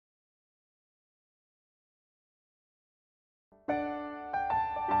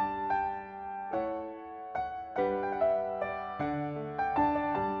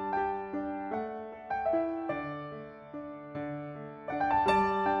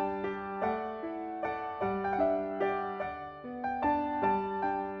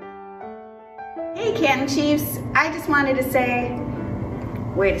Hey Canton Chiefs, I just wanted to say,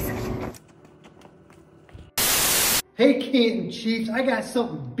 wait a second. Hey Canton Chiefs, I got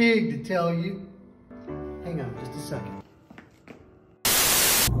something big to tell you. Hang on just a second.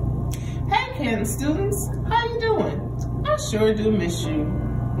 Hey Canton students, how you doing? I sure do miss you.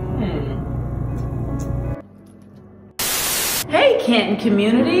 Hey Canton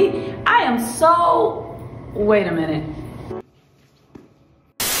community, I am so... Wait a minute.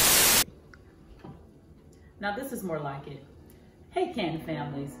 Now this is more like it. Hey Canton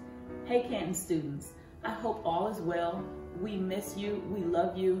families, hey Canton students, I hope all is well. We miss you, we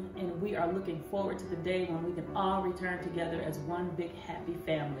love you, and we are looking forward to the day when we can all return together as one big happy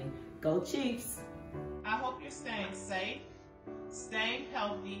family. Go Chiefs! I hope you're staying safe, staying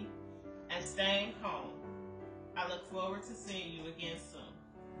healthy, and staying home. I look forward to seeing you again soon.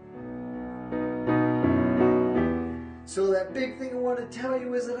 So that big thing I want to tell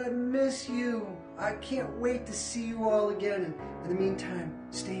you is that I miss you. I can't wait to see you all again. And in the meantime,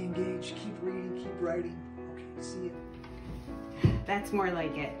 stay engaged, keep reading, keep writing. Okay, see you. That's more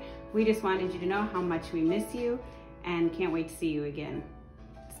like it. We just wanted you to know how much we miss you and can't wait to see you again.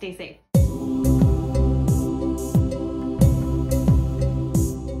 Stay safe.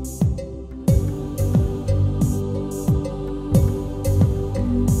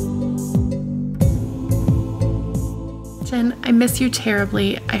 I miss you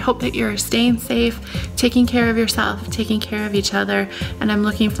terribly. I hope that you're staying safe, taking care of yourself, taking care of each other, and I'm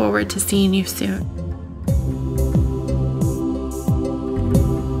looking forward to seeing you soon.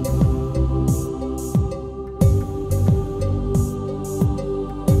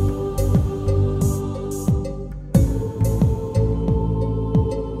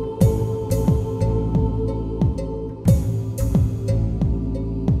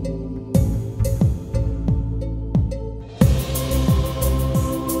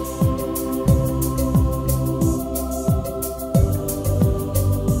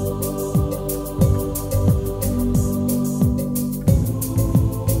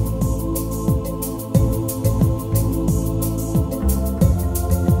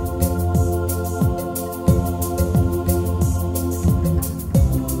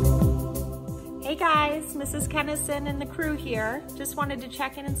 Mrs. Kennison and the crew here. Just wanted to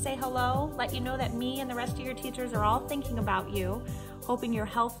check in and say hello, let you know that me and the rest of your teachers are all thinking about you, hoping you're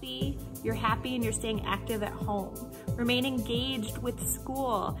healthy, you're happy, and you're staying active at home. Remain engaged with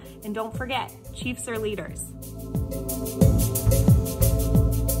school, and don't forget, Chiefs are leaders.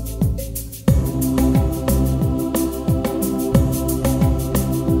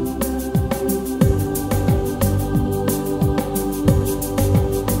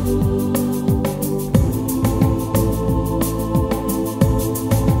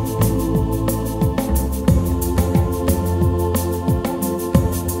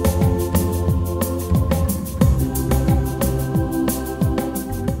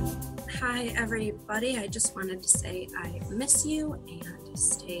 Everybody, I just wanted to say I miss you and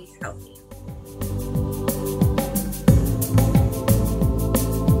stay healthy.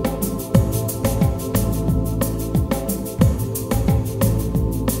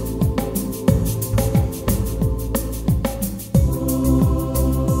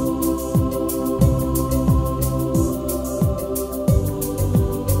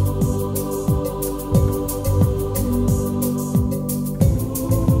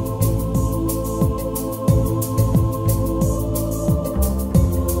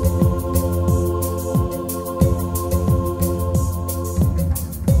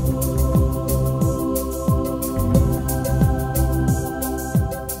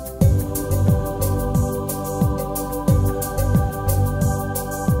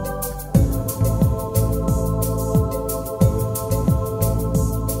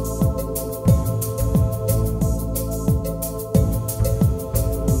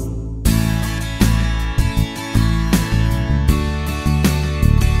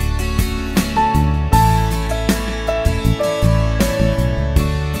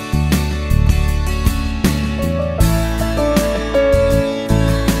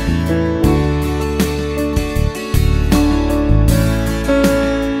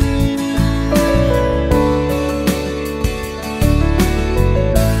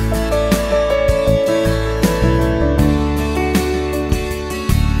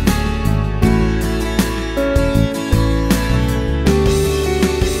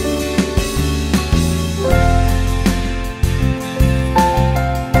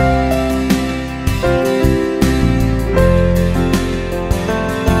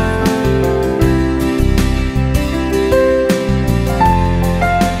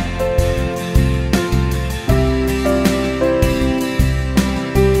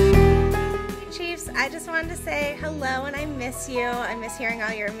 miss hearing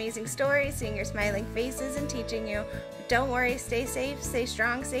all your amazing stories, seeing your smiling faces, and teaching you. But don't worry, stay safe, stay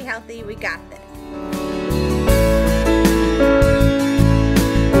strong, stay healthy. We got this.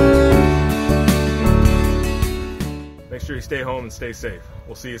 Make sure you stay home and stay safe.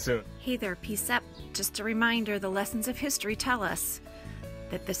 We'll see you soon. Hey there, P-CCS. Just a reminder, the lessons of history tell us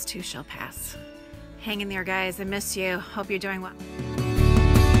that this too shall pass. Hang in there, guys. I miss you. Hope you're doing well.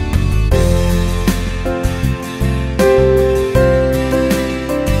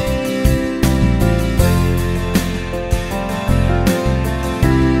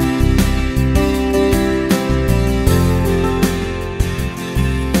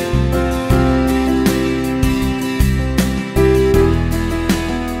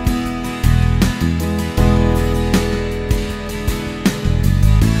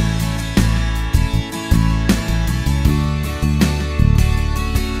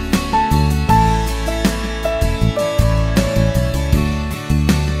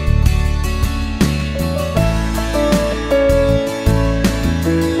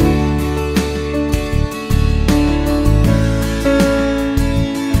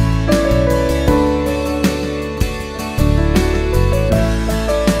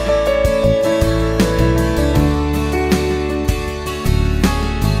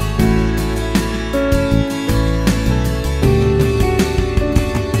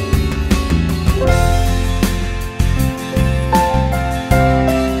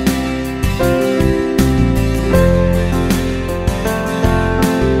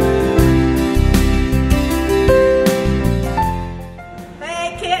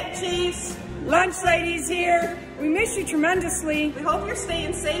 Lunch lady's here. We miss you tremendously. We hope you're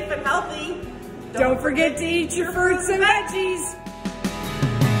staying safe and healthy. Don't forget to eat your fruits and veggies.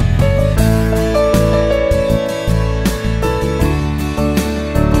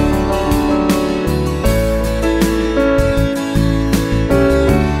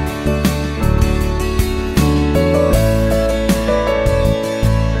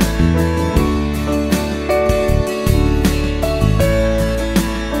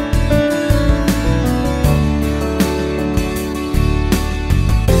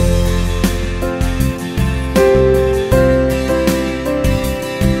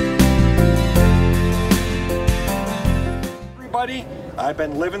 I've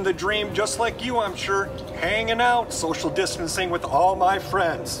been living the dream just like you, I'm sure. Hanging out, social distancing with all my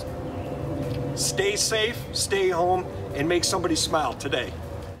friends. Stay safe, stay home, and make somebody smile today.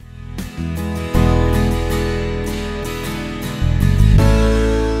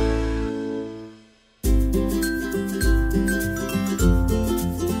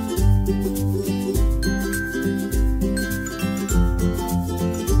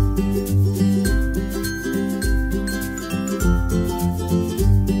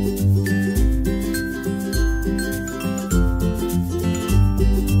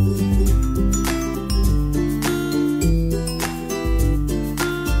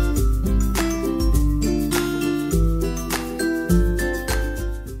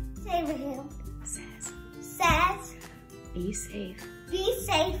 Be safe. Be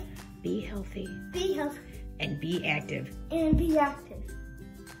safe. Be healthy. Be healthy. And be active. And be active.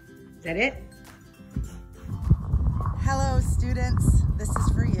 Is that it? Hello, students. This is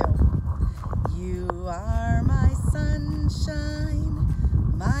for you. You are my sunshine,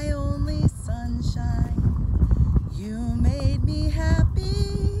 my only sunshine. You made me happy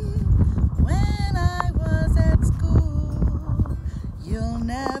when I was at school. You'll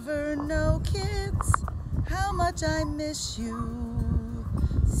never know, kids, how much I miss you.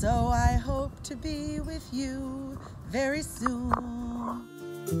 So I hope to be with you very soon.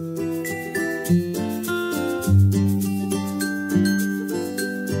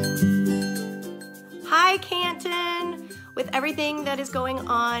 Hi, Canton! With everything that is going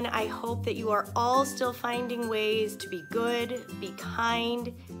on, I hope that you are all still finding ways to be good, be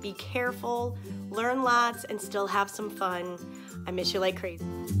kind, be careful, learn lots, and still have some fun. I miss you like crazy.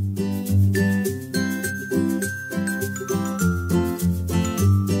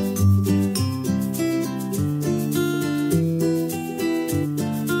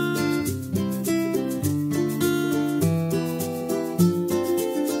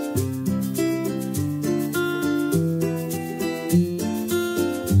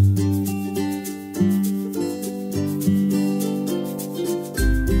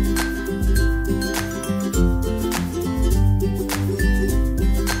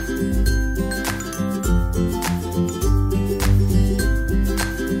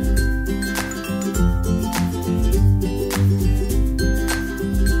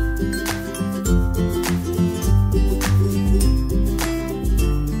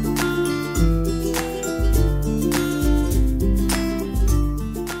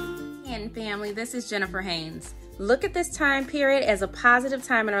 Jennifer Haynes. Look at this time period as a positive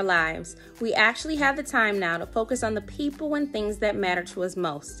time in our lives. We actually have the time now to focus on the people and things that matter to us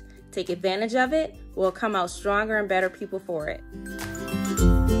most. Take advantage of it. We'll come out stronger and better people for it.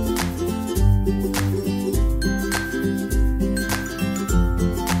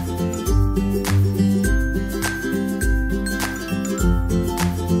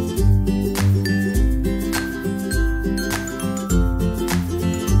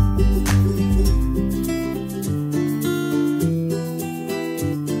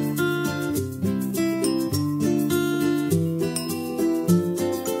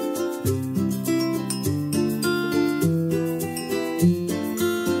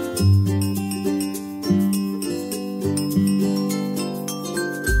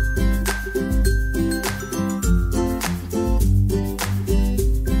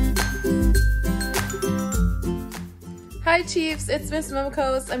 Hi Chiefs, it's Miss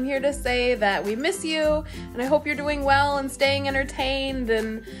Mimikos. I'm here to say that we miss you and I hope you're doing well and staying entertained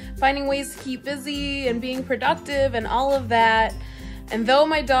and finding ways to keep busy and being productive and all of that. And though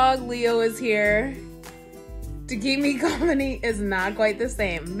my dog Leo is here to keep me company, is not quite the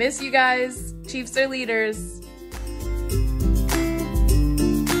same. Miss you guys. Chiefs are leaders.